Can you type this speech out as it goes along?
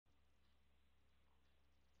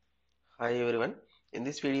Hi everyone. In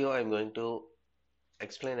this video, I am going to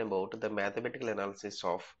explain about the mathematical analysis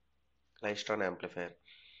of Klystron amplifier.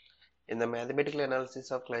 In the mathematical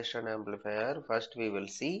analysis of Klystron amplifier, first we will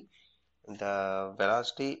see the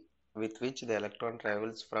velocity with which the electron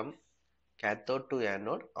travels from cathode to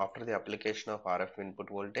anode after the application of RF input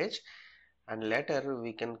voltage, and later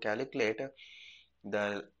we can calculate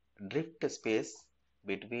the drift space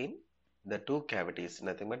between the two cavities,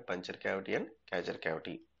 nothing but puncture cavity and catcher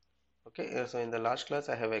cavity. Okay, so in the last class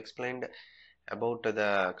I have explained about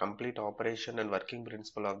the complete operation and working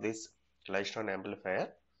principle of this Klystron amplifier.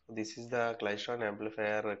 This is the Klystron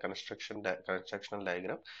amplifier constructional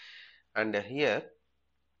diagram, and here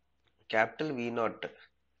capital V naught.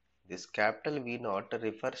 This capital V naught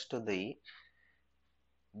refers to the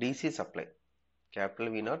DC supply.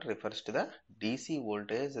 Capital V naught refers to the DC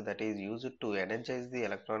voltage that is used to energize the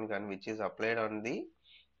electron gun, which is applied on the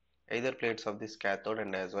either plates of this cathode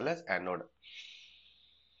and as well as anode.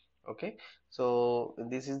 Okay, so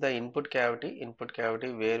this is the input cavity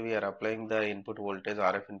where we are applying the input voltage,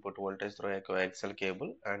 RF input voltage through a coaxial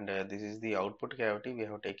cable, and this is the output cavity. We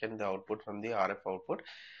have taken the output from the RF output,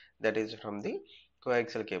 that is from the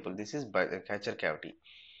coaxial cable. This is catcher cavity.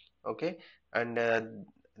 Okay, and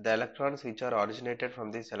the electrons which are originated from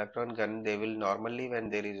this electron gun, they will normally, when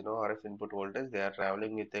there is no RF input voltage, they are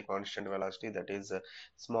traveling with a constant velocity, that is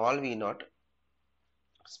small v naught.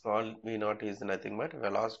 Small v naught is nothing but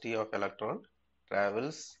velocity of electron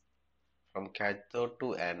travels from cathode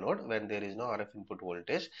to anode when there is no RF input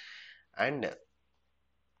voltage. And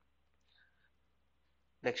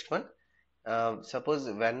next one, suppose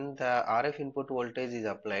when the RF input voltage is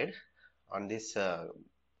applied on this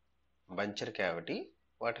buncher cavity,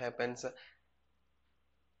 what happens?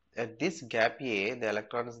 At this gap A, the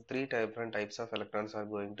electrons, three different types of electrons are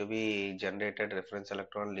going to be generated: reference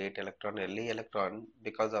electron, late electron, early electron,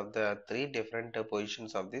 because of the three different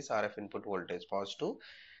positions of this RF input voltage: positive,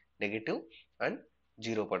 negative and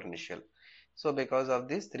zero potential. So because of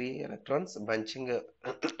these three electrons bunching,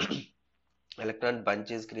 electron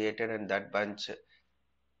bunch is created, and that bunch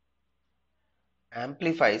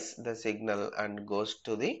amplifies the signal and goes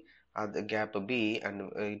to the gap B, and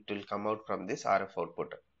it will come out from this RF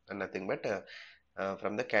output, and nothing but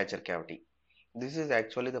from the catcher cavity. This is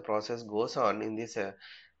actually the process goes on in this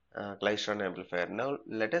Klystron amplifier. Now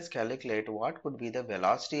let us calculate what could be the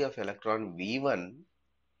velocity of electron V1,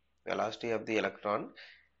 velocity of the electron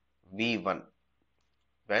V1,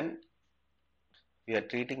 when we are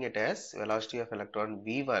treating it as velocity of electron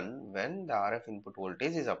V1 when the RF input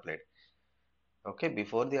voltage is applied. Okay,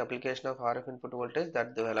 before the application of RF input voltage,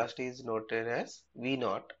 that the velocity is noted as V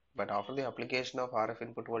naught, but after the application of RF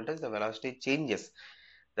input voltage, the velocity changes.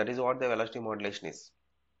 That is what the velocity modulation is.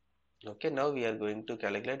 Okay, now we are going to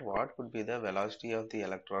calculate what could be the velocity of the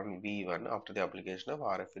electron V1 after the application of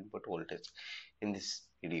RF input voltage in this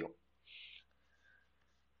video.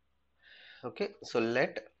 Okay, so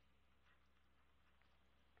let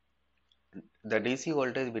the DC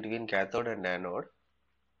voltage between cathode and anode,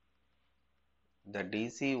 the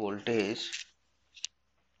DC voltage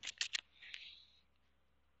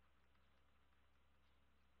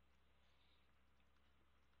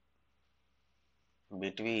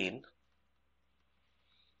between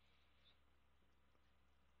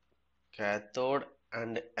cathode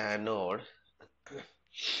and anode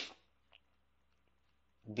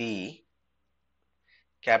be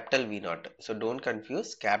capital V naught. So don't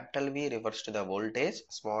confuse, capital V refers to the voltage,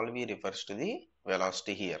 small v refers to the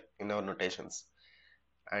velocity here in our notations,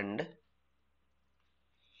 and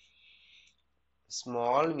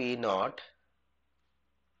small v naught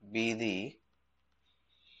be the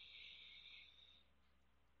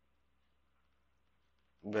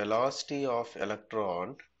velocity of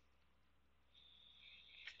electron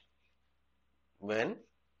when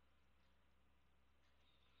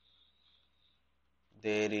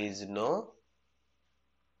there is no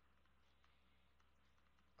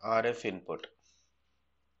RF input,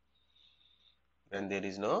 when there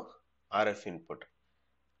is no RF input,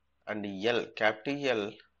 and L, capital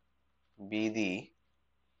L be the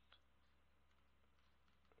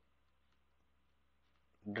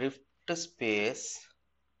drift space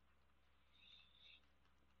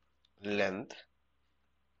length.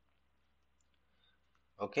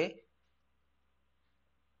 Okay,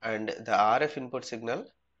 and the RF input signal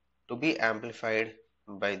to be amplified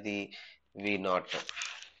by the V naught.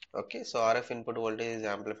 Okay, so RF input voltage is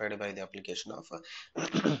amplified by the application of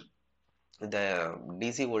the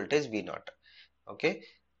DC voltage V naught. Okay,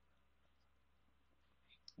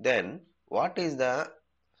 then what is the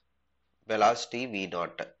velocity V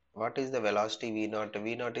naught? what is the velocity V naught?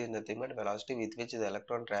 V naught is nothing but velocity with which the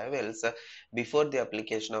electron travels before the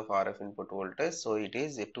application of RF input voltage. So it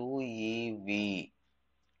is 2eV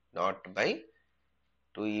naught by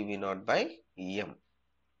 2eV naught by m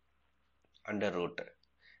under root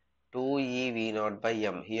 2eV naught by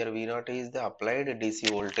m. Here V naught is the applied DC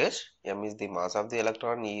voltage, m is the mass of the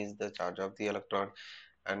electron, E is the charge of the electron,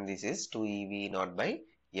 and this is 2eV naught by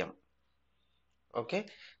m. Okay,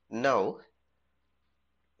 now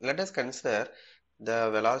let us consider the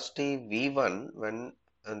velocity V1 when,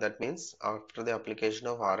 and that means after the application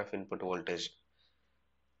of RF input voltage.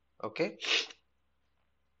 Okay,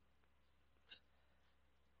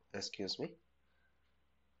 excuse me.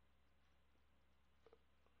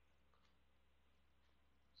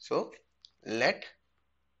 So let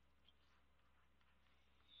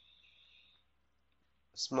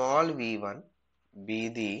small v1 be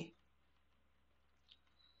the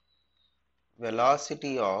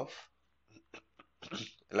velocity of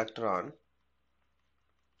electron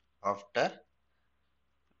after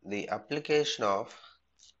the application of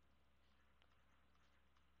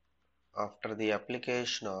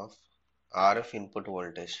RF input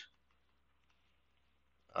voltage,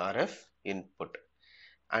 RF input,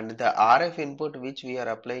 and the RF input which we are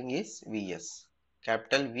applying is Vs,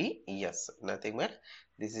 capital Vs, nothing but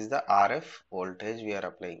this is the RF voltage we are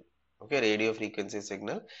applying. Okay, radio frequency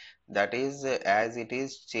signal, that is as it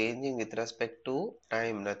is changing with respect to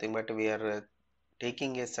time, nothing but we are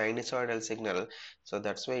taking a sinusoidal signal, so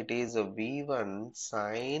that's why it is a V1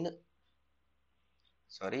 sine,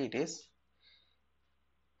 sorry, it is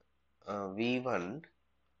V1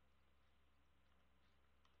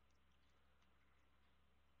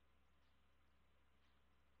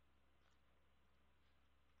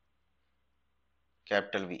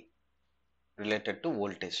 capital V related to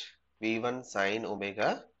voltage, V1 sine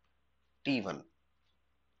omega t1.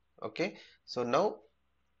 Okay, so now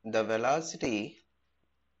the velocity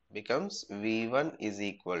becomes V1 is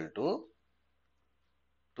equal to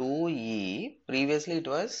 2E. Previously it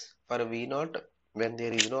was for V0 when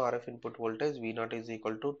there is no RF input voltage, V0 is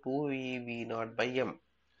equal to 2E V0 by M.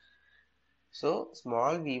 So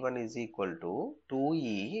small v1 is equal to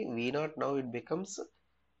 2E V0. Now it becomes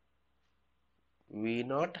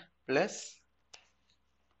V0 plus,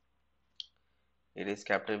 it is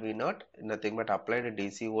capital V0, nothing but applied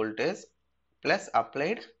DC voltage plus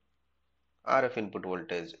applied RF input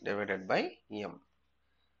voltage divided by M.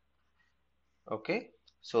 Okay,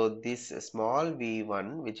 so this small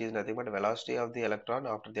v1, which is nothing but velocity of the electron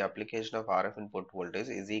after the application of RF input voltage,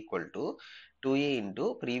 is equal to 2E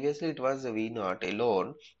into, previously it was V0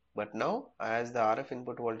 alone, but now as the RF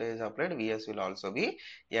input voltage is applied, Vs will also be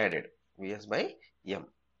added, Vs by M.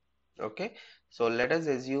 Okay, so let us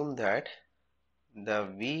assume that the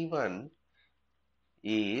V1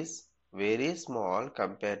 is very small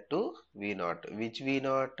compared to V0, which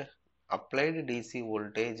V0 applied DC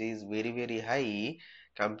voltage is very high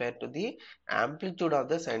compared to the amplitude of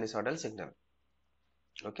the sinusoidal signal.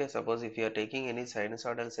 Okay, suppose if you are taking any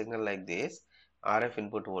sinusoidal signal like this, RF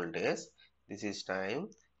input voltage, this is time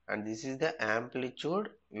and this is the amplitude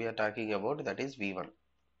we are talking about, that is V1.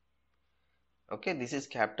 Okay, this is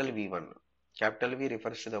capital V1. Capital V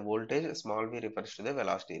refers to the voltage, small v refers to the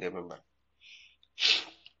velocity, remember.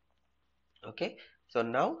 Okay, so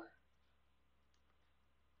now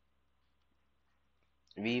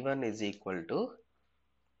V1 is equal to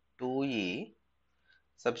 2E,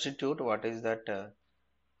 substitute what is that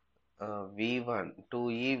V1,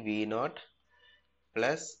 2E V0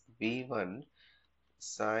 plus V1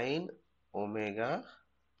 sine omega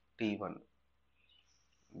t1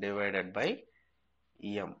 divided by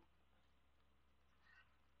M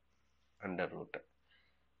under root,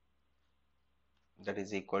 that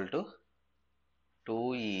is equal to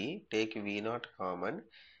 2E, take V0 common,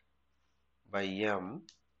 by M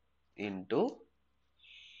into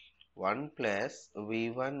 1 plus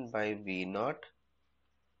V1 by V0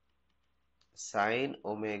 sine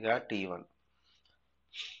omega t1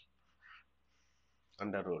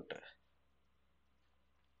 under root,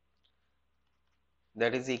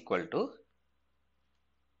 that is equal to,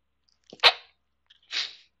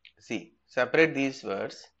 see, separate these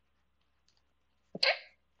words,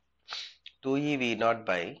 2E V0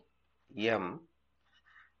 by M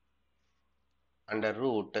under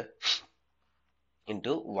root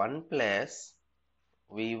into 1 plus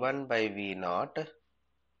V1 by V0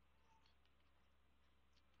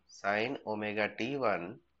 sine omega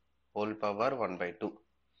t1 whole power 1 by 2,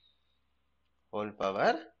 whole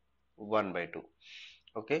power 1 by 2.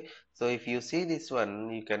 Okay, so if you see this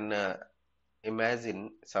one, you can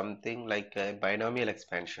imagine something like a binomial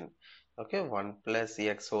expansion. Okay, 1 plus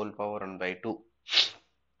x whole power 1 by 2.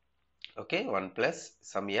 Okay, 1 plus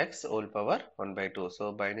some x whole power 1 by 2.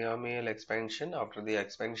 So binomial expansion, after the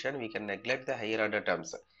expansion we can neglect the higher order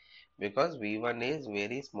terms because V1 is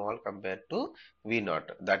very small compared to V0.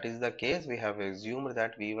 That is the case, we have assumed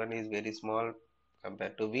that V1 is very small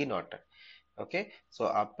compared to V0. Okay, so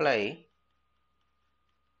apply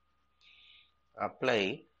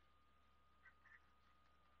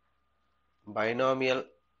binomial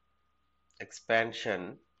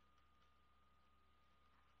expansion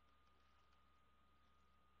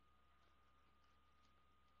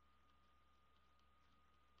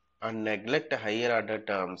and neglect higher order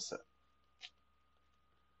terms.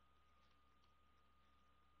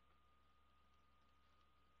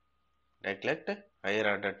 Neglect higher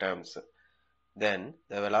order terms. Then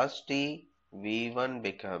the velocity V1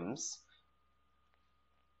 becomes,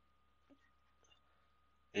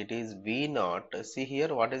 it is V naught. See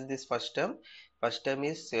here, what is this first term? First term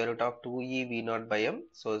is square root of 2e V naught by m.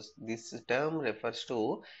 So this term refers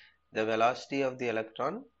to the velocity of the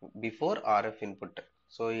electron before RF input.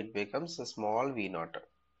 So it becomes a small V naught.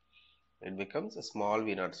 It becomes a small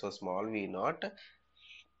V naught. So small V naught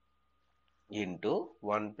into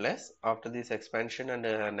 1 plus, after this expansion and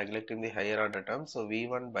neglecting the higher order term, so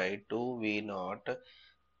V1 by 2 V naught,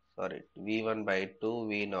 sorry, V1 by 2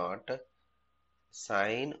 V naught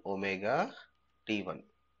sine omega T1.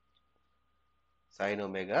 Sine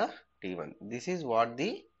omega T1. This is what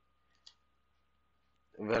the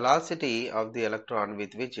velocity of the electron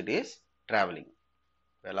with which it is traveling.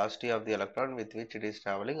 Velocity of the electron with which it is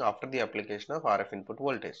traveling after the application of RF input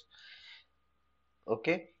voltage.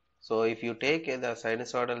 Okay, so if you take the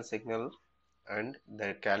sinusoidal signal and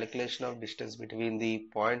the calculation of distance between the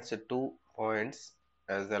points, 2 points,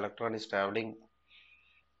 as the electron is traveling,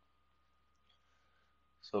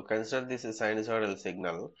 so consider this is sinusoidal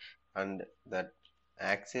signal and that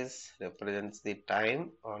axis represents the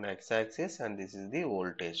time on x-axis and this is the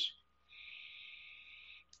voltage.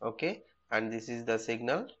 Okay, and this is the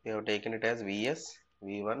signal, we have taken it as Vs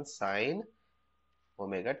V1 sine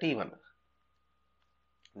omega T1.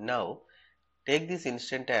 Now take this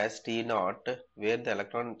instant as T naught where the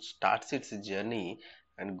electron starts its journey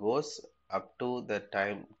and goes up to the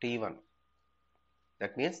time T1.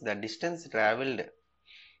 That means the distance traveled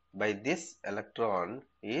by this electron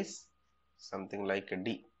is something like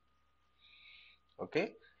d.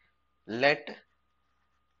 Okay, let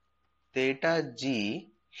theta g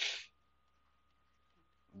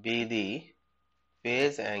be the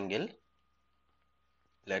phase angle.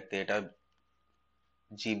 Let theta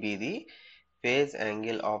g be the phase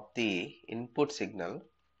angle of the input signal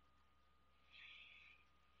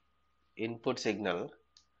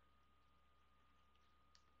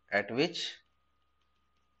at which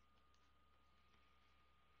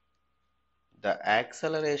the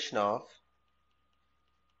acceleration of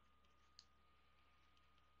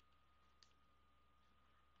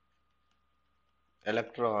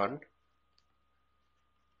electron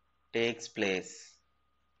takes place.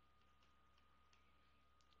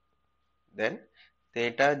 Then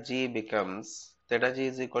theta g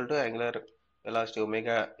is equal to angular velocity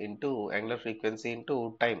omega into angular frequency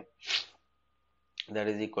into time. That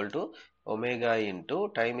is equal to omega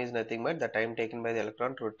into time is nothing but the time taken by the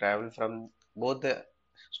electron to travel from both the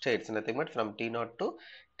states, nothing but from T0 to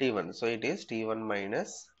T1. So it is T1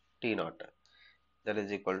 minus T0. That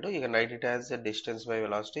is equal to, you can write it as the distance by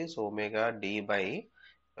velocity, so omega d by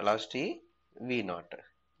velocity V0.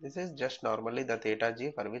 This is just normally the theta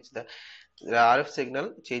g for which the RF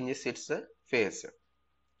signal changes its phase.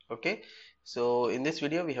 Okay, so in this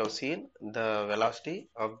video we have seen the velocity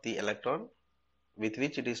of the electron with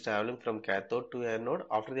which it is traveling from cathode to anode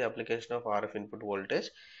after the application of RF input voltage,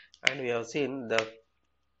 and we have seen the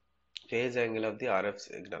phase angle of the RF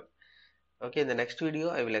signal. Okay, in the next video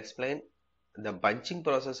I will explain the bunching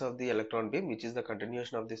process of the electron beam, which is the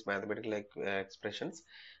continuation of this mathematical expressions,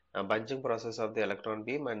 bunching process of the electron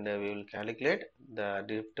beam, and we will calculate the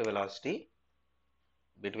drift velocity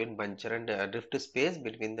between buncher and drift space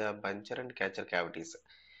between the buncher and catcher cavities.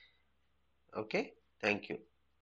 Okay, thank you.